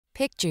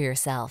Picture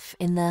yourself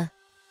in the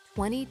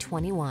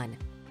 2021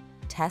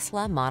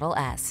 Tesla Model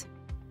S.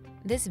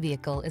 This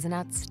vehicle is an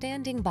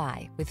outstanding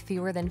buy with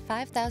fewer than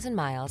 5,000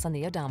 miles on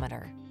the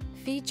odometer.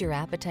 Feed your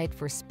appetite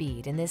for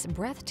speed in this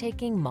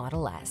breathtaking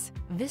Model S.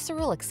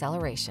 Visceral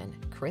acceleration,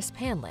 crisp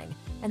handling,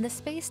 and the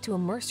space to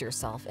immerse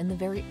yourself in the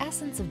very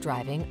essence of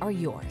driving are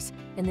yours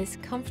in this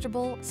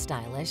comfortable,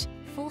 stylish,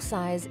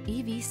 full-size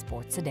EV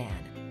sports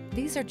sedan.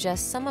 These are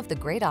just some of the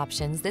great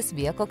options this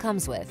vehicle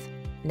comes with: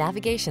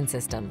 navigation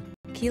system,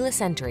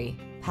 keyless entry,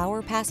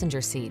 power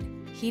passenger seat,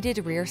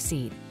 heated rear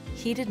seat,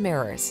 heated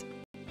mirrors,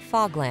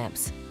 fog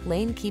lamps,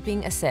 lane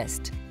keeping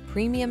assist,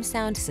 premium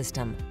sound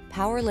system,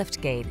 power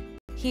liftgate,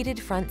 heated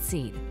front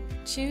seat.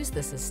 Choose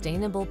the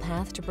sustainable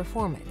path to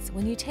performance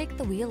when you take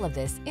the wheel of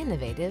this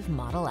innovative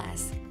Model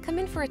S. Come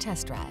in for a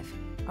test drive.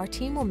 Our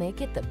team will make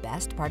it the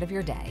best part of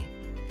your day.